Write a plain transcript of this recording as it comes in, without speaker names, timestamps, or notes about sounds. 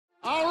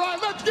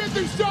Let's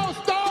get this show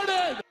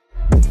started!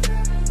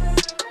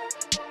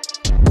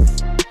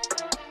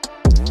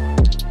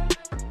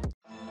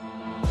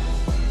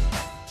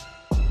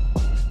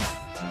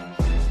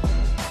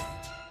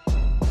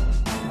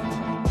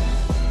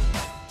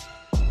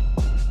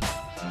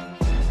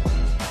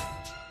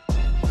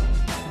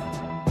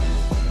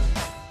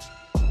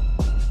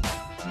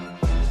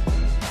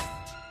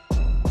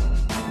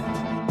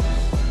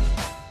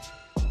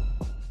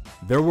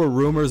 There were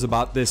rumors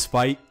about this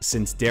fight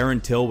since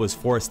Darren Till was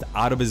forced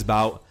out of his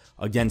bout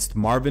against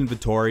MARVIN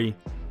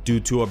due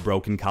to a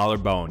broken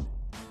collarbone.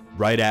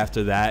 Right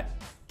after that,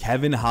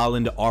 Kevin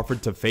Holland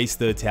offered to face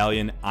the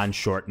Italian on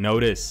short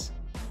notice.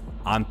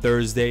 On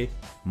Thursday,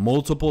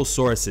 multiple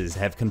sources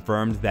have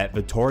confirmed that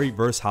Vettori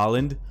vs.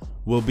 Holland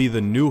will be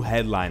the new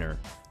headliner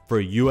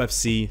for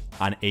UFC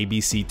on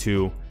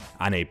ABC2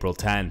 on April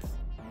 10th.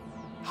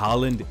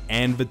 Holland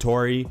and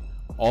Vettori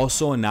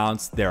also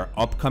announced their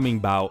upcoming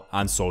bout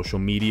on social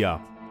media.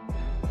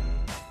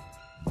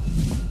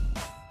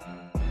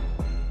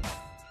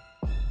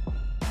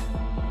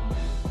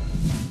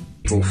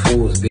 April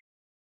Fool's,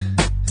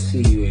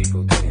 see you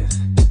April 10th.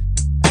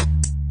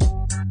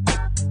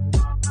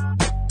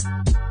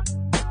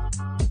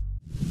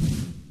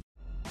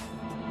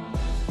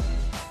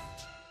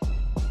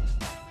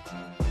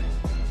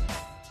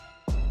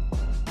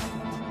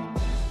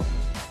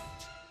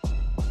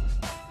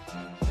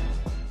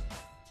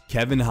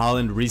 Kevin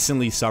Holland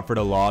recently suffered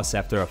a loss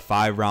after a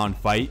 5-round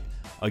fight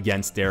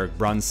against Derek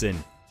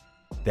Brunson.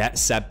 That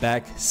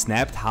setback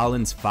snapped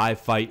Holland's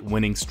 5-fight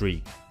winning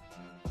streak.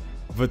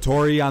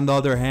 Vettori, on the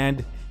other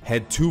hand,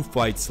 had 2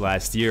 fights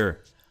last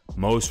year,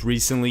 most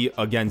recently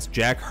against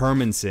Jack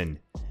Hermanson.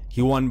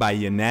 He won by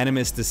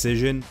unanimous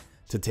decision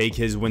to take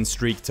his win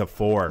streak to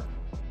 4.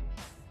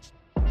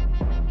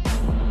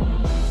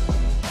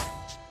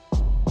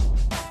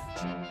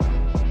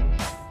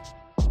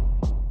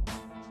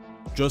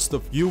 Just a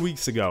few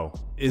weeks ago,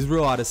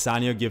 Israel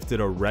Adesanya gifted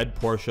a red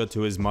Porsche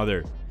to his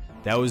mother.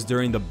 That was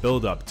during the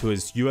build-up to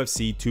his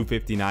UFC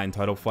 259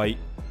 title fight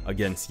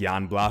against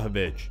Jan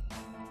Blachowicz.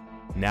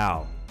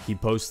 Now, he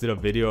posted a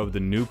video of the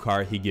new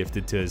car he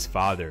gifted to his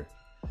father.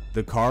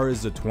 The car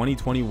is a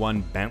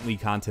 2021 Bentley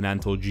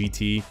Continental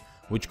GT,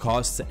 which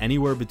costs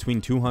anywhere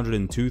between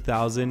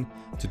 $202,000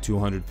 to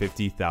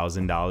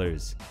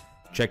 $250,000.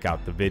 Check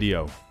out the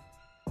video.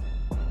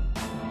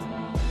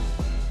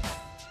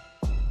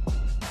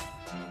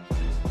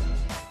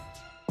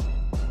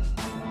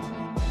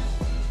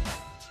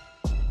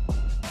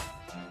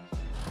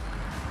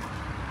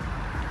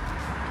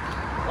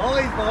 Oh,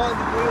 he's behind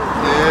the wheel.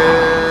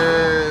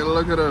 Yeah,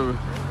 look at him.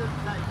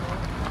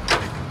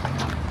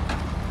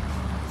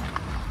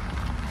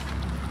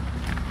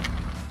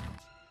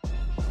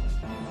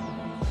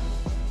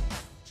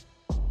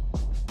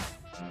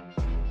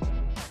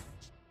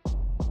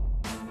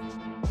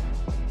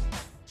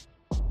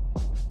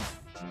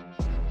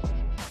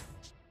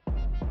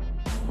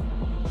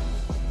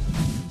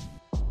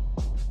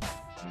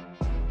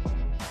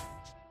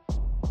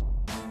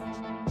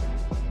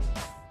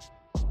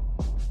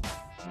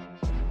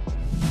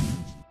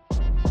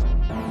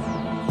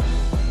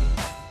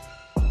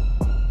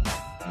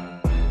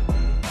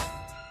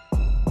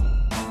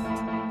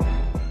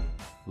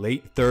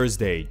 Late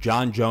Thursday,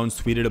 Jon Jones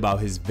tweeted about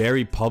his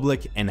very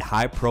public and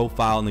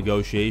high-profile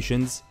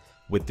negotiations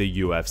with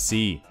the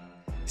UFC,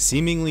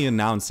 seemingly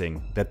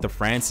announcing that the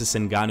Francis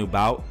Ngannou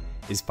bout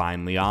is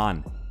finally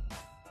on.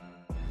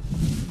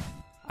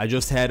 I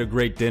just had a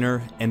great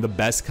dinner and the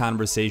best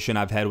conversation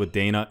I've had with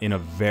Dana in a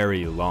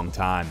very long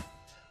time.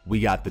 We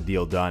got the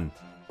deal done.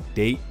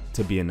 Date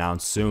to be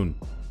announced soon.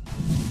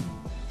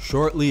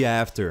 Shortly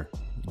after,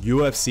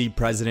 UFC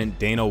President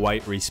Dana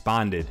White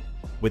responded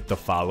with the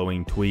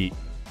following tweet.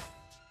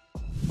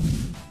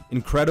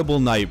 Incredible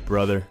night,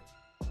 brother.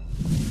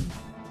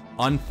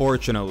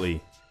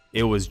 Unfortunately,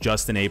 it was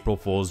just an April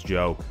Fool's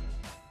joke.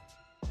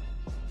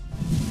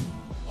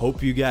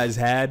 Hope you guys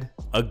had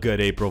a good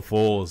April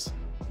Fool's.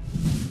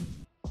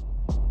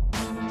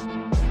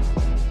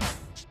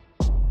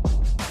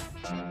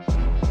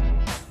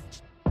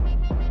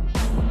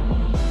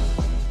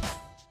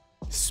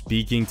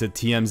 Speaking to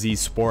TMZ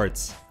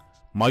Sports,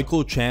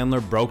 Michael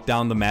Chandler broke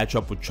down the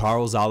matchup with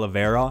Charles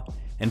Oliveira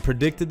and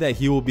predicted that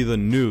he will be the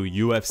new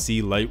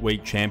UFC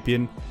lightweight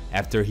champion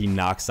after he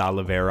knocks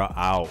Oliveira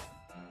out.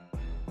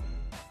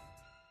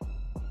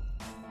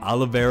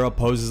 Oliveira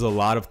poses a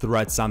lot of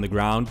threats on the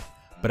ground,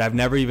 but I've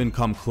never even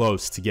come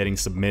close to getting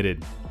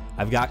submitted.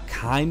 I've got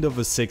kind of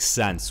a sixth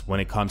sense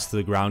when it comes to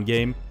the ground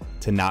game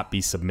to not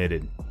be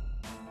submitted.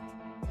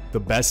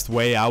 The best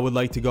way I would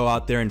like to go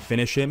out there and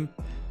finish him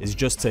is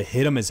just to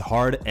hit him as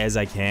hard as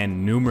I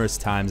can numerous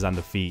times on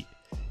the feet.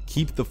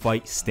 Keep the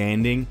fight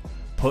standing,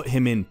 put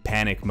him in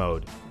panic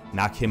mode,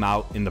 knock him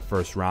out in the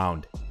first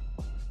round.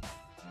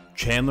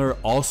 Chandler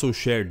also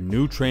shared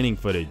new training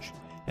footage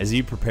as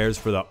he prepares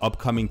for the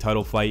upcoming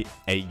title fight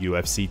at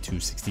UFC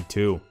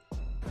 262.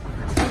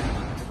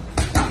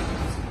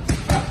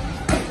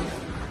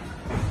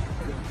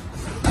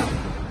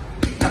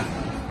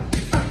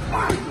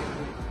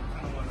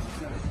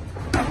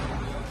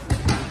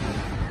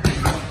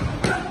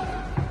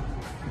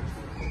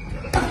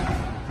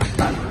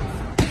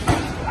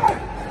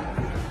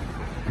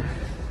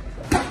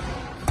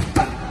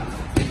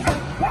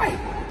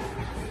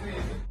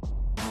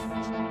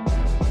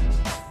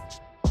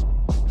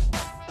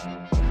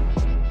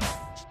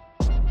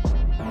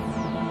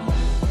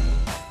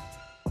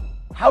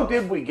 How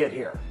did we get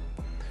here?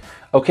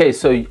 Okay,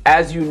 so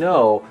as you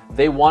know,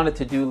 they wanted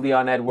to do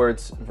Leon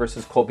Edwards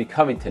versus Colby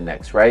Covington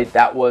next, right?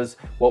 That was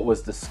what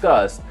was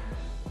discussed.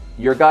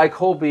 Your guy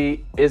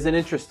Colby isn't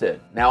interested.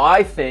 Now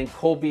I think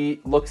Colby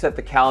looks at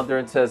the calendar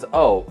and says,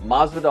 oh,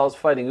 Masvidal's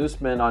fighting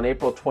Usman on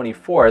April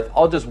 24th.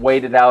 I'll just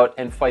wait it out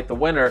and fight the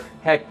winner.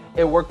 Heck,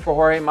 it worked for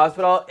Jorge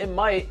Masvidal. It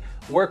might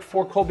work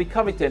for Colby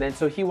Covington. And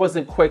so he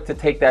wasn't quick to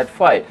take that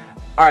fight.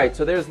 All right,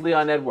 so there's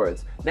Leon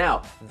Edwards.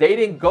 Now, they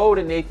didn't go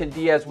to Nathan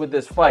Diaz with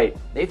this fight.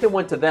 Nathan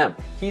went to them.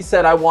 He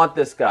said, I want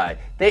this guy.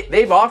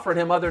 They've offered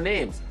him other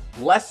names,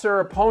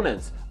 lesser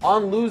opponents,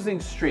 on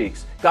losing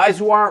streaks, guys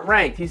who aren't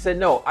ranked. He said,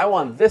 no, I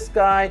want this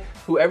guy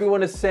who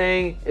everyone is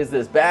saying is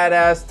this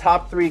badass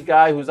top 3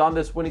 guy who's on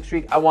this winning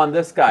streak. I want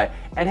this guy.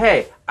 And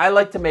hey, I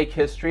like to make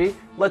history.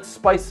 Let's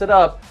spice it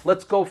up.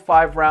 Let's go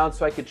 5 rounds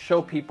so I could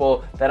show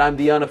people that I'm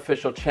the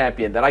unofficial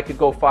champion, that I could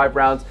go 5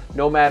 rounds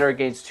no matter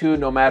against who,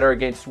 no matter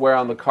against where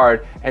on the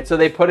card. And so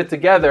they put it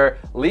together.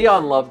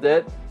 Leon loved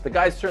it. The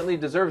guy certainly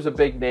deserves a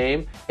big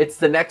name. It's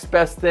the next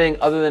best thing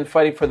other than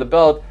fighting for the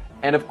belt.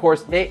 And of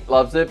course, Nate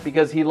loves it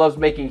because he loves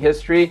making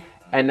history,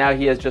 and now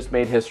he has just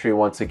made history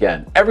once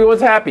again.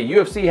 Everyone's happy.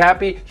 UFC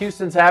happy,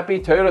 Houston's happy,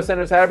 Toyota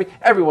Center's happy,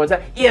 everyone's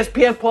happy.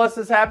 ESPN Plus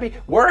is happy,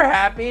 we're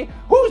happy.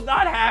 Who's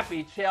not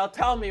happy, Chael?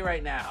 Tell me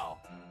right now.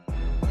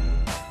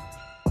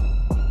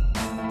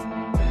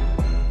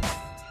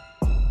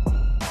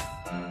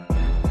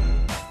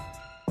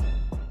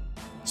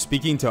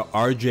 Speaking to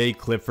RJ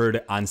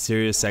Clifford on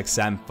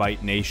SiriusXM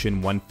Fight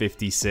Nation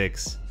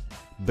 156,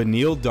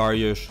 BENEIL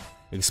DARIUSH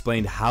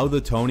explained how the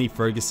Tony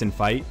Ferguson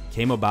fight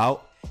came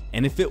about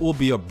and if it will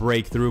be a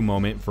breakthrough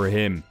moment for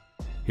him.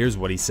 Here's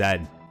what he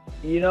said.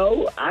 You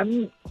know,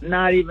 I'm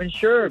not even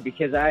sure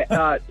because I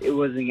thought it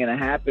wasn't going to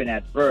happen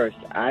at first.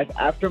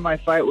 After my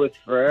fight with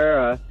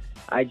Ferreira,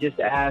 I just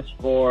asked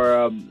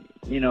for,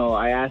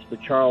 I asked for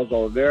Charles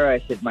Oliveira.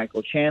 I said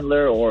Michael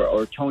Chandler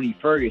or Tony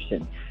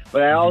Ferguson.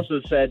 But I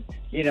also said,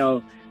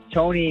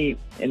 Tony,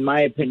 in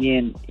my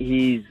opinion,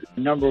 he's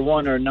number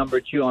 1 or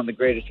number 2 on the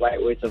greatest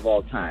lightweights of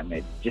all time.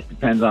 It just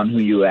depends on who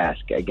you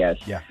ask, I guess.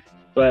 Yeah.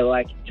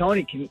 But,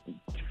 Tony can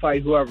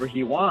fight whoever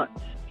he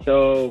wants.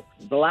 So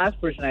the last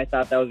person I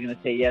thought that was going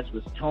to say yes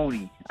was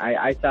Tony.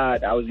 I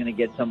thought I was going to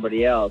get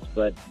somebody else,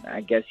 but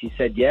I guess he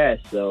said yes.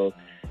 So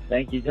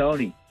thank you,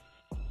 Tony.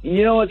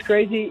 You know what's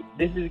crazy?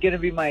 This is going to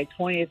be my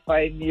 20th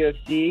fight in the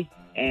UFC,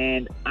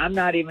 and I'm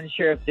not even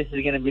sure if this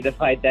is going to be the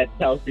fight that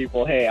tells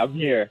people, hey, I'm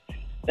here.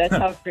 That's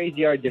how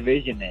crazy our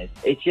division is.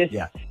 It's just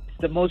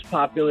the most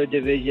popular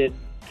division,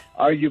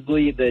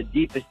 arguably the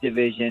deepest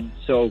division.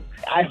 So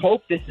I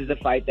hope this is a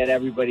fight that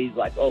everybody's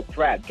like, oh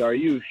crap,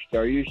 Dariush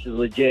is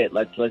legit.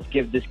 Let's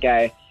give this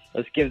guy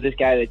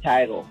the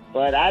title.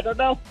 But I don't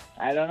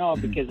know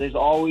because there's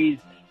always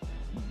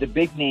the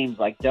big names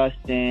like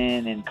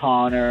Dustin and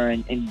Connor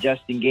and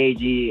Justin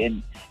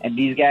Gaethje and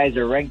these guys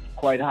are ranked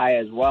quite high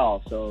as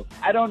well. So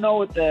I don't know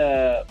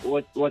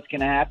what's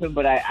gonna happen,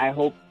 but I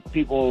hope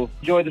people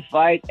enjoy the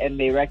fight and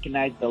they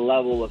recognize the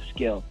level of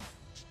skill.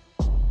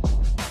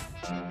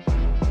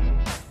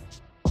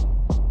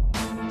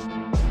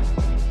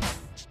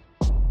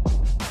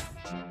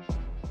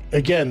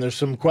 Again, there's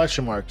some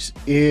question marks.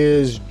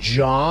 Is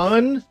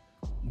John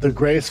the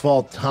greatest of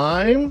all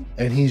time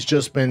and he's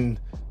just been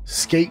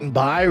skating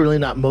by, really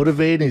not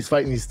motivated? He's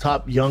fighting these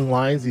top young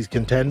lions, these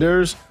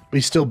contenders, but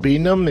he's still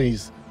beating them and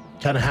he's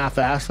kind of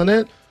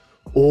half-assing it?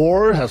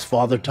 Or has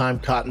Father Time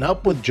caught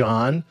up with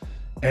John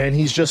and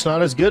he's just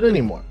not as good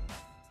anymore?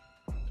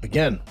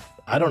 Again,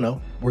 I don't know.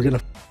 We're going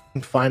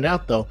to find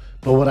out though.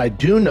 But what I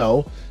do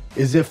know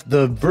is if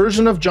the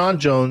version of John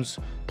Jones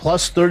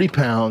plus 30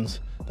 pounds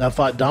that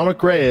fought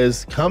Dominic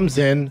Reyes comes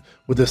in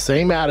with the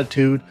same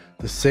attitude,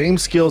 the same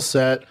skill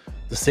set,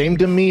 the same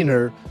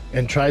demeanor,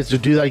 and tries to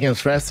do that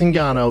against Francis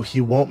Ngannou,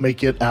 he won't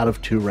make it out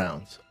of 2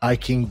 rounds. I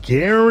can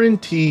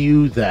guarantee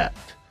you that.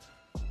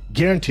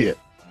 Guarantee it.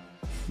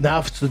 Now,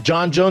 if it's the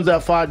John Jones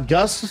that fought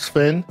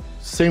Gustafsson,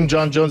 same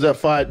John Jones that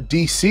fought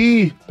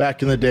DC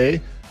back in the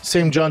day,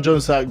 same John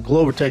Jones that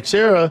Glover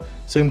Teixeira,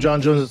 same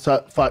John Jones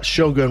that fought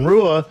Shogun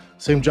Rua,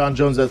 same John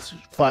Jones that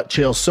fought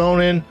Chael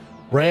Sonnen,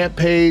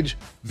 Rampage,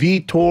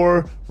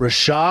 Vitor,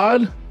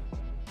 Rashad,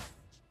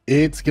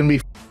 it's going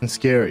to be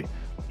scary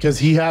because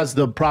he has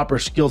the proper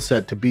skill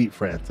set to beat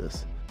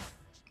Francis.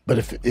 But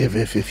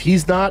if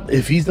he's not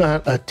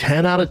a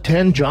 10 out of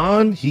 10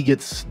 John, he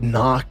gets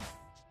knocked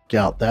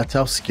out. That's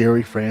how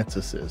scary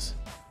Francis is.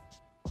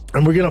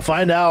 And we're going to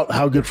find out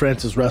how good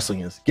Francis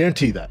wrestling is.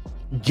 Guarantee that.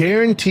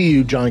 Guarantee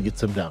you John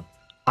gets him down.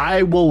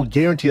 I will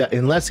guarantee that.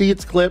 Unless he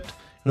gets clipped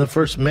in the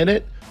first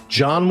minute,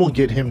 John will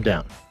get him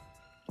down.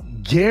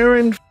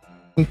 Guarantee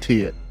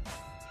it.